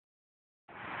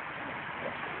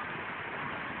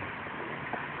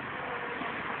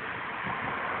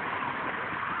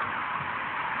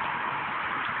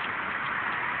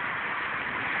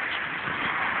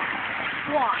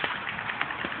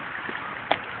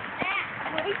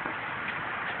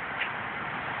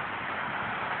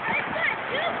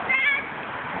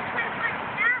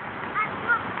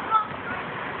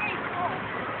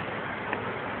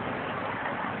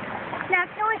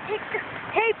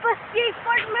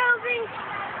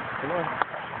Come on.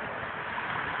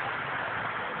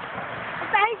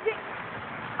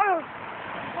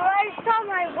 When I saw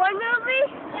my one movie,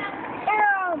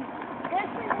 this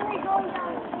is really going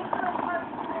down.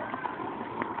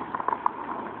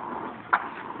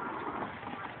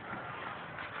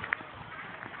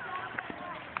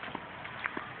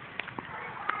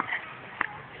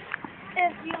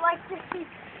 If you like to see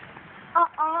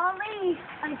Ollie,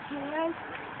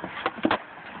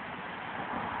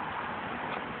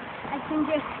 I can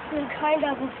just do kind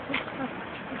of a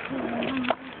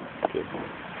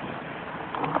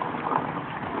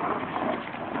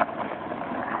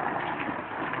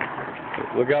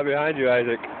Look out behind you,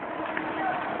 Isaac.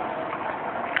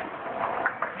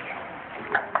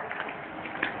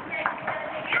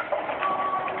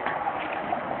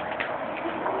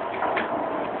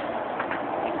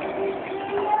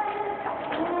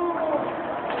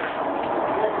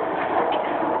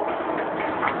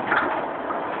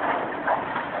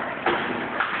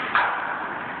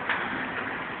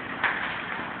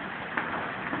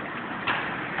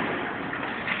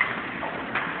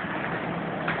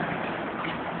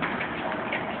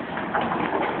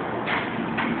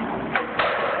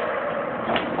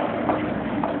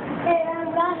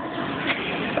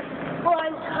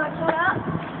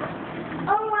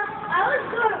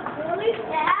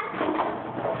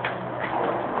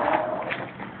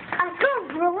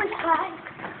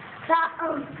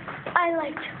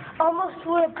 I almost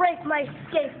would have break my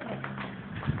skateboard.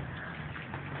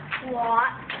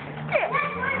 What? That's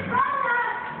my brother,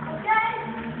 okay?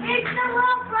 It's the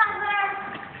little brother,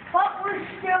 but we're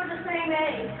still the same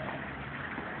age.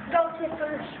 Don't tip for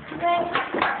the thing.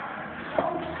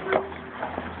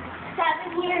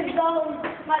 7 years old,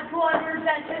 my brother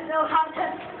doesn't know how to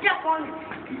step on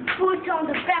boots on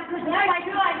the back of the bike.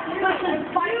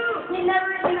 He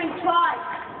never even tried.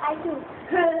 I do.